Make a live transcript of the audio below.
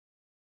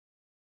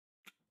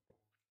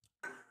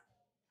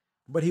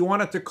But he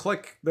wanted to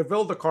click the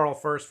Vildacarl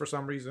first for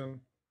some reason.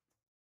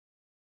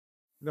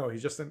 No, he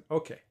just didn't.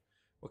 Okay.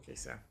 Okay,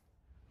 Sam.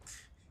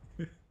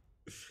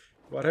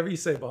 Whatever you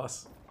say,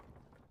 boss.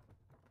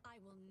 I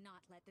will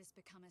not let this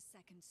become a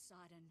second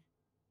Sodden.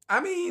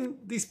 I mean,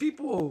 these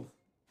people,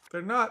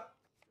 they're not...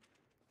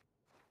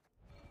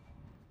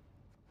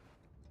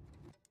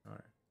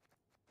 Alright.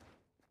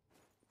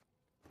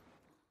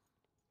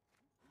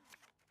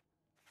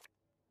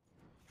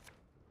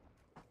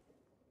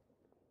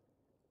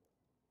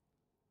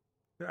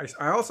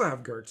 I also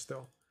have Gert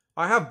still.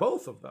 I have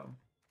both of them.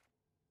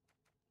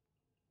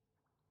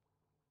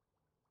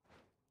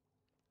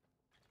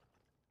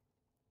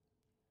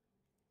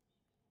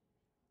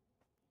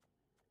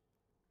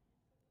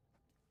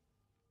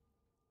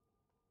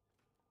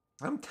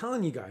 I'm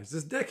telling you guys,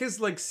 this deck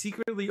is like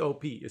secretly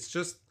OP. It's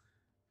just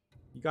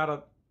you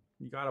gotta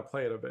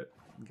play it a bit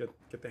and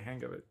get the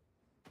hang of it.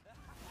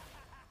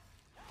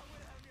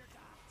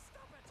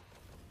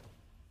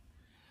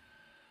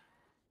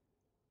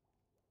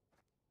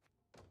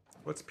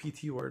 What's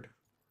PT word?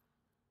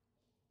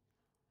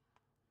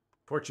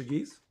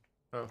 Portuguese?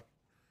 Oh.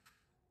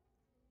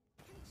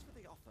 Thanks for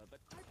the offer,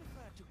 but I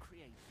prefer to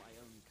create my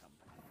own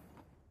company.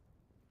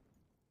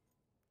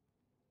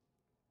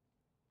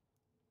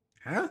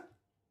 Huh?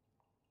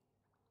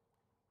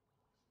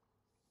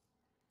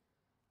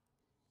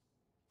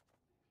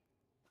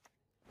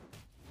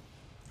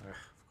 Of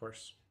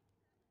course.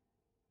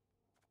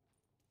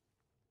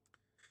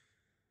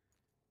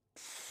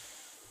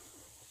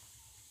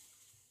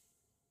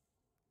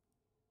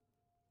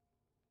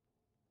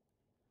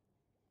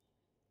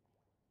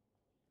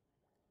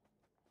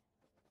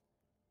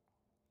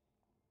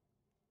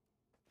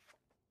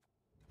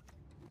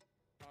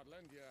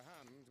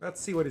 Let's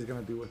see what he's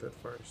gonna do with it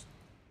first.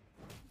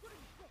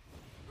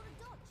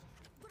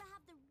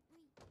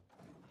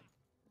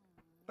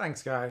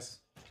 Thanks, guys.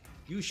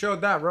 You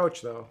showed that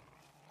roach, though.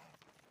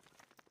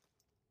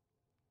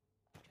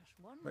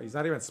 Wait, he's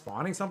not even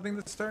spawning something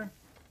this turn?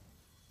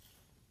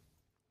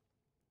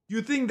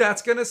 You think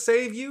that's gonna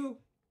save you?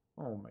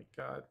 Oh my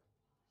god.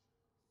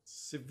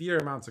 Severe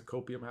amounts of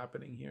copium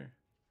happening here.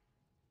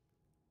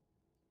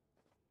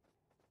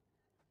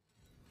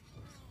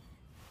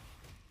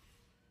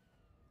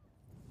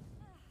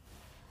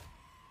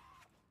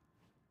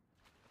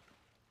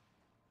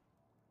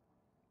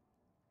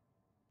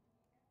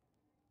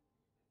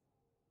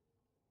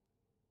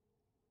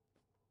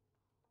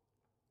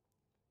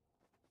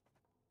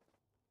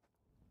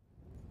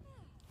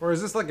 Or is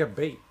this like a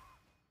bait?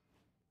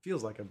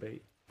 Feels like a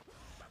bait.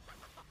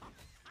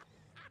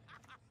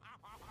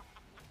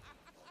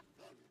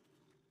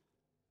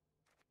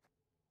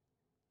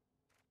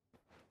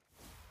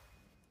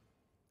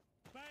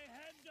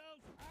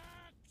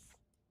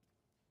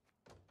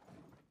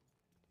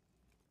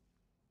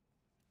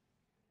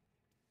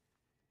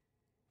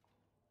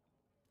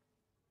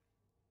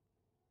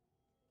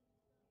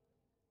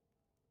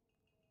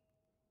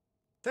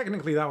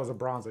 Technically, that was a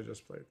bronze I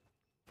just played.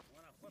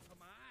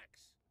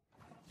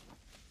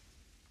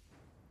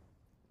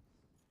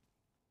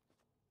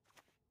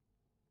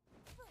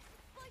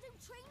 I don't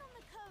train on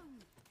the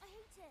cone. I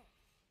hate it.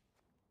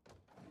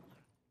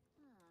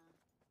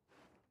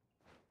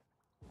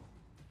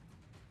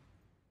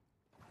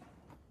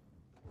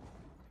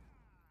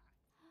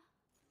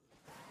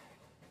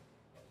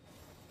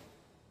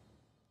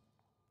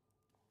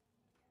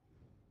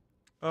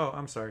 Oh,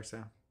 I'm sorry,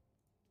 Sam.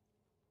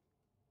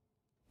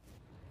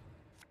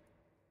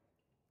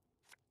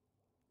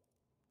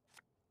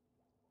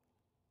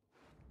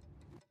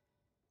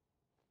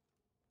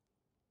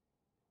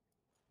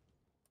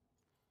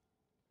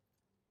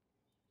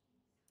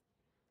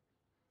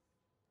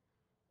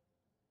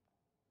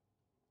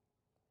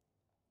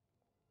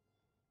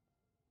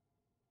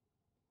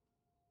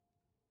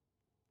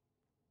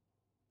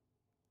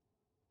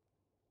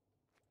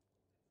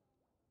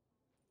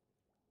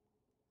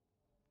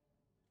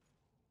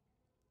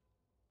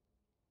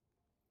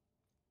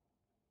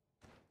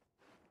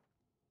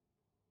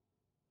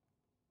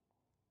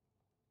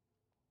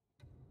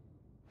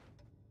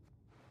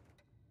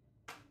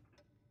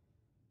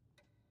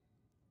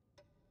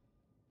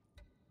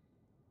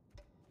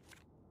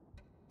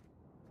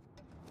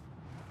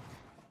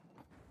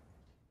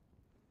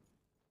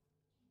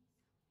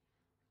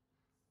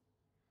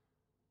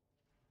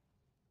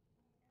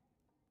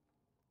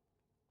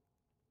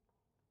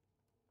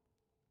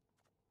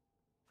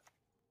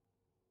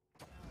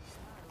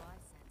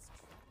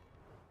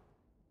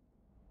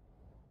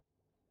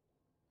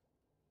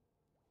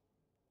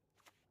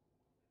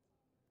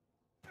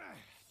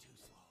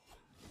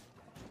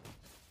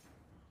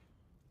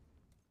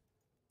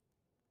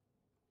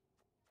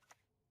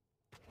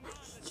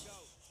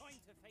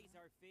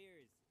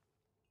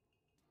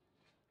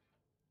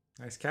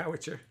 Nice cat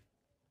witcher.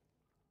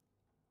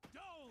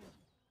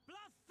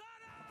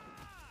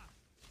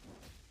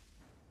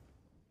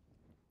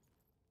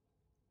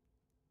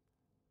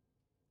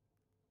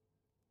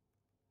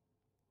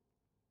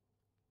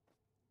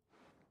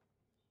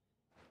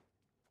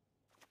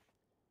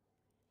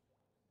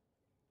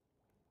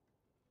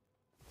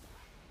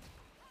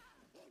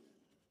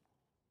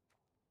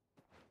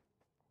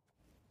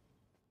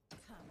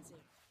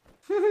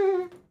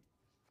 Go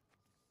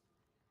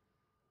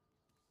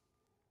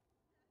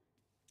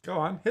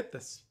on, hit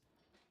this.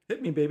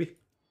 Hit me, baby.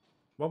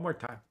 One more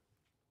time.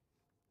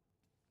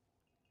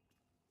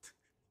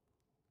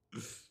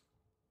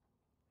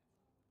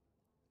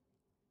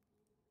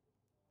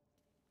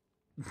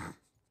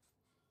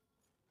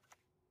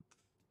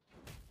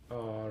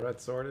 Oh, red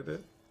sorted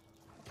it.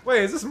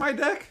 Wait, is this my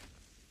deck?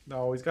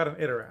 No, he's got an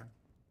Iteran.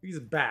 He's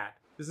bad.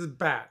 This is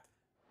bad.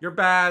 You're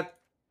bad.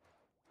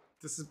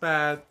 This is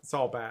bad. It's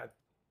all bad.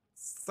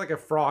 It's like a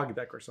frog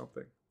deck or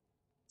something.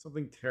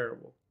 Something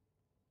terrible.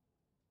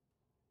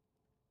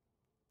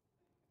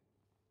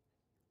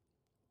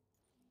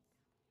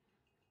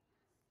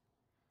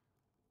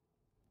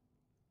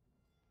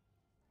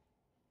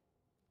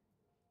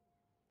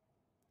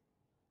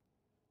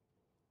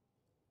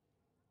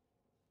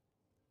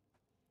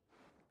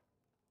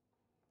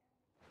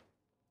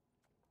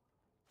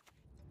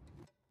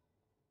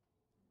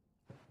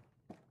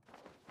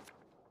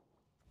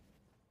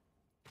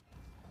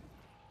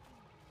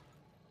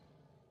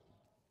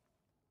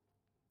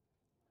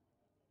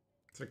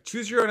 It's like,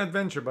 choose your own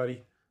adventure,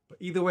 buddy. But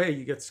either way,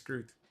 you get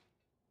screwed.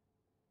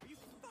 Are you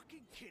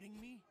fucking kidding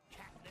me?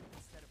 Catnip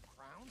instead of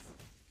crowns?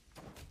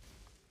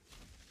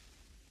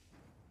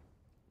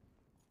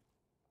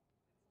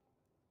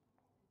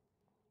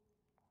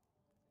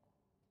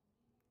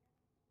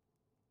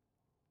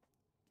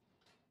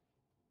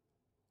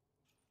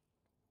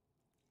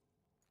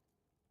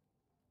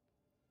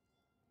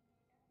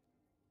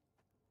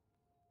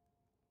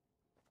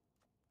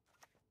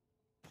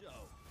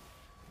 So,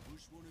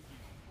 which one of you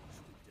wants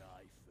to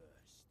die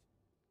first?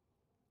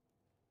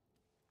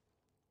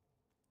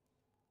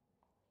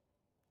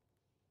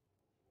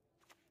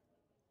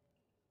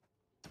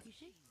 You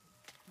see?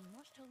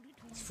 Mosh told it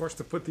to He's me. forced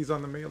to put these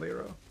on the melee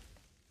row.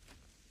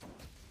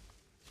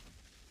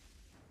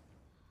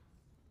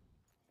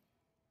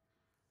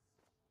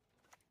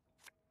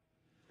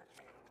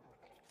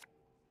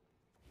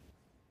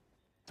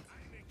 I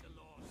make the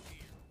laws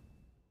here.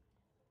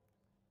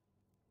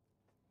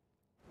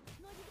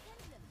 Not even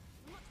pendulum.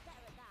 You're much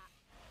better at that.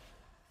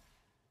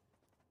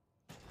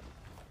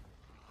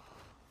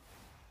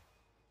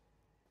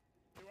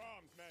 To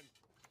arms, men.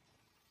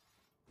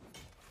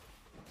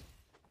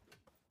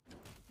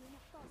 You're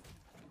not fast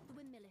enough. The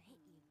windmiller hit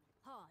you.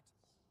 Hard.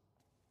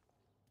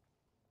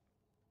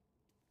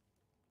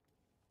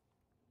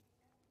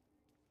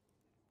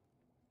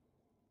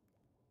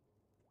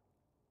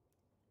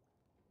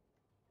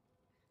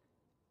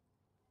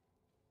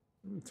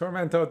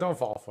 Tormento, don't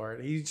fall for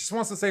it. He just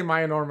wants to say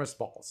my enormous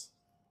balls.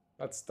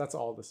 That's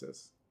all this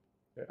is.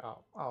 Yeah,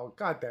 oh,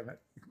 god damn it.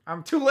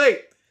 I'm too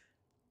late.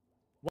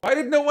 Why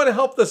did no one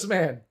help this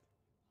man?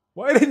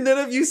 Why did none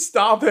of you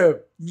stop him?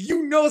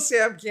 You know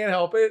Sam can't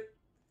help it.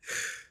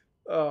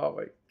 Oh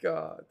my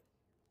god.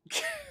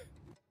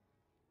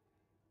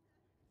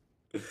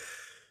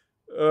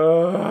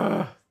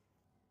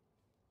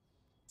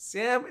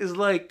 Sam is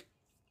like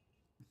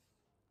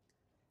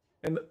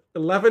an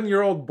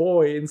 11-year-old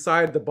boy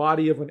inside the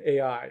body of an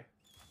AI.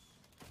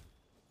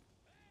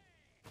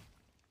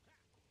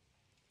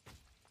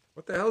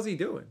 What the hell is he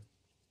doing?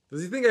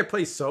 Does he think I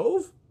play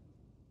Sove?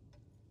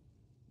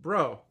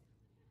 Bro.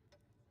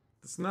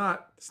 It's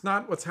not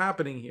what's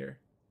happening here.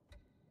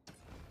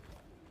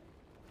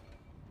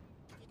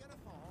 You're gonna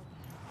fall.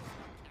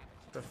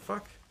 The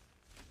fuck?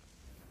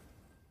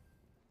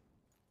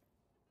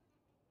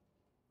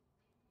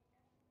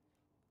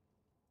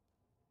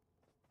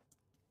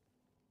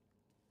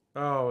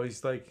 Oh,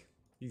 he's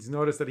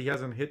noticed that he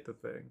hasn't hit the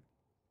thing.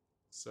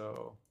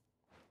 So,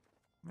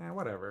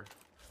 whatever.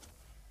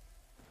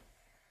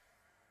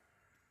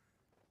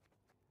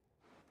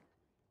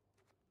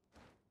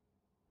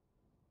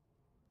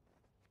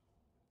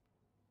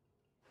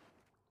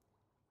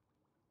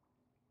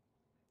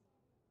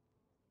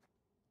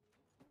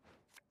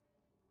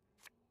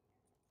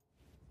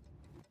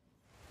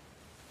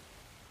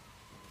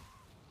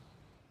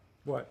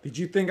 What? Did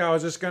you think I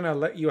was just gonna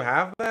let you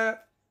have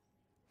that?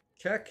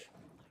 Keck?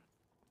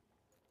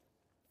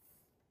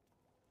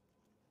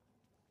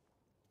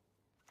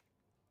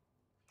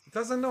 He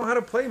doesn't know how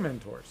to play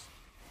mentors.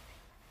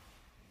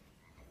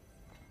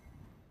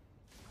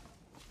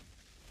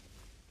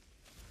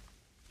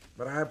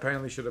 But I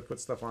apparently should have put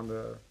stuff on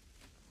the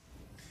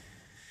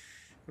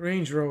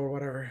range row or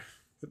whatever.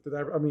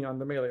 I mean, on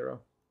the melee row.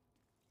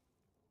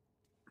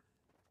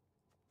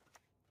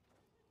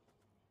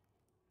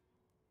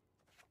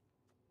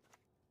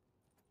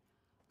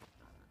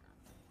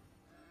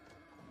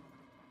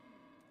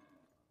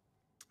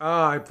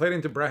 Ah, I played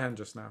into Brehan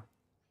just now.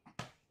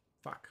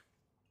 Fuck.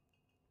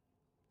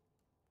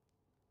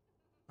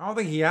 I don't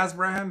think he has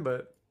Brehan,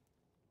 but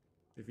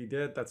if he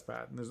did, that's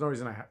bad. And there's no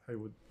reason I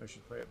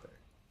should play it there.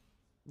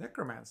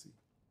 Necromancy.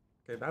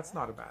 Okay, that's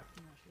not a bad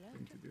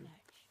thing to do.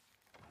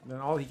 And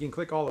then he can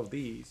click all of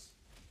these.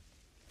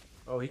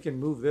 Oh, he can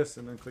move this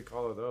and then click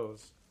all of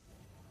those.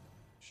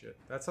 Shit,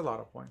 that's a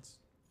lot of points.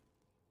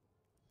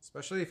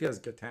 Especially if he has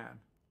Gatan.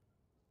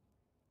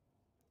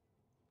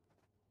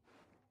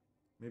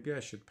 Maybe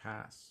I should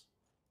pass.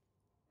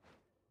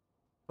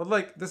 But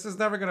like, this is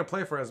never gonna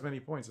play for as many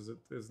points as it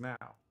is now.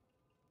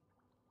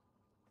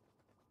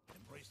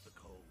 Embrace the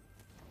cold.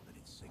 Let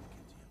it sink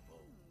into your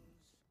bones.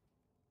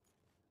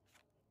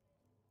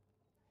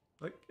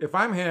 Like, if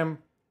I'm him,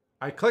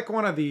 I click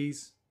one of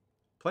these,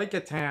 play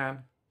Catan,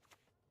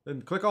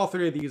 then click all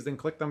three of these, then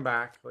click them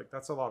back. Like,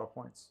 that's a lot of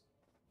points.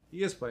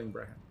 He is playing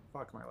Brahim.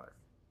 Fuck my life.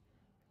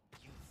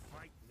 You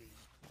fight me,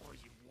 or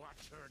you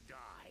watch her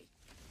die.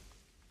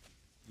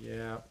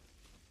 Yeah.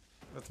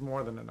 That's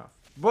more than enough.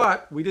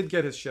 But we did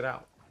get his shit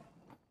out.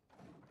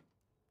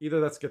 Either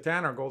that's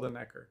Catan or Golden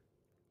Necker.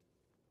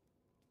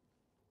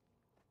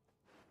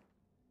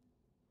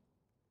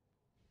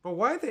 But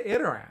why the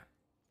Iteran?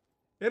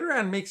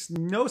 Iteran makes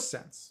no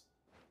sense.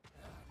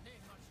 Ain't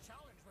much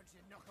challenge once you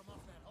knock him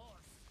off that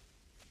horse.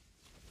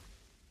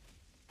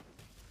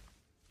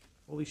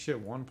 Holy shit,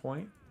 1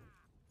 point?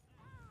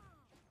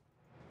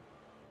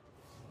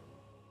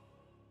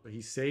 But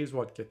he saves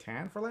what,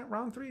 Catan for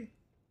round 3?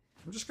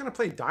 I'm just gonna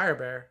play Dire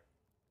Bear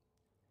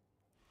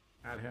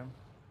at him.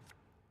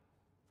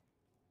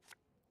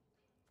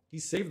 He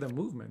saved the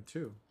movement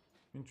too.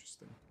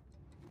 Interesting.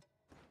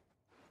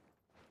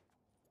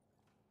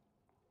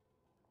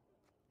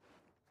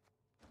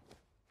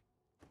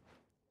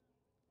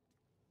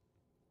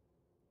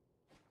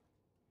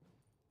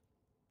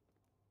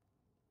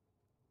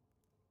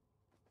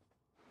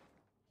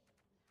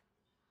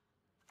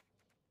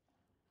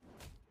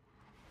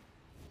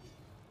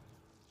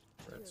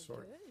 Red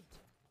sword.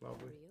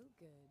 Lovely. Real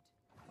good.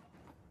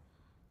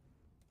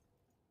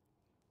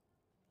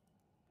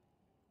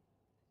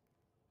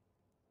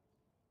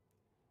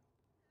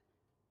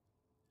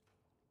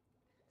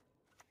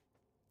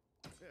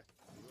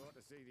 You ought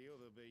to see the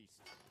other beast.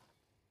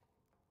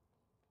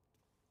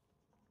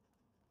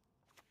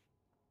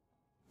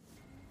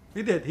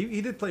 He did.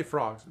 He did play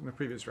frogs in the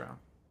previous round.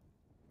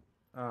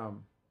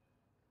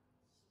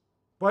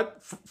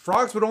 But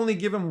frogs would only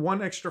give him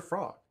 1 extra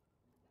frog.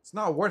 It's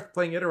not worth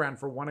playing Iteran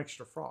for 1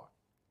 extra frog.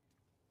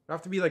 You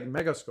have to be like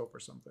Megascope or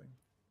something.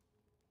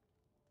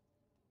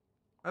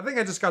 I think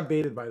I just got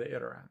baited by the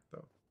Iteran,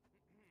 though.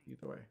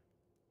 Either way.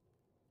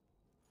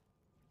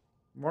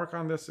 Mark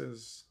on this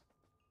is...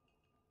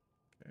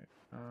 Okay.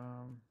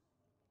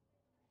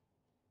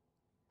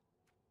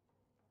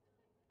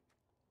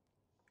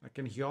 I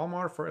can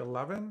Hjalmar for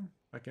 11.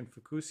 I can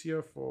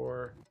Fukusia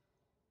for...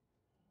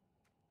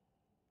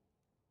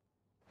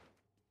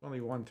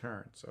 only 1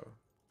 turn, so...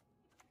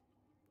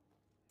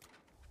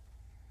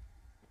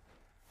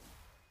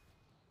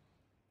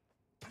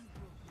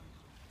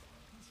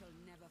 You shall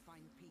never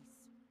find peace.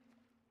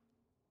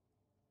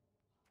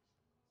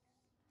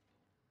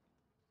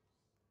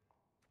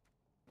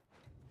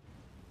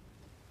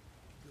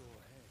 Go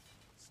ahead.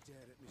 Stare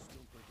at me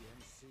stump again,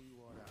 see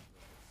what happens.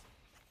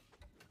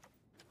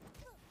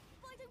 Look,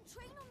 I don't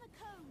train on the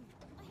cone.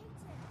 I hate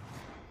it.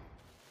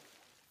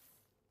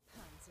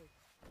 Pansy.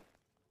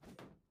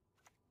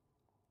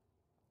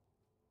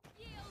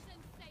 Yield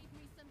and save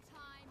me some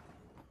time.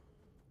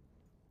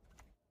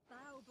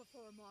 Bow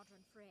before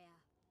modern Freya.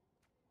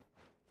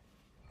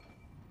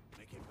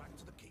 Make it back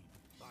to the keep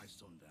by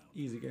sundown.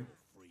 Easy game.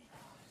 Free.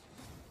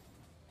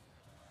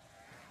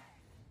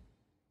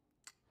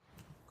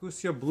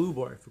 Fukusia Blue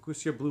Boy.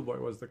 Fukusia Blue Boy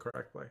was the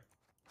correct play.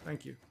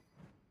 Thank you.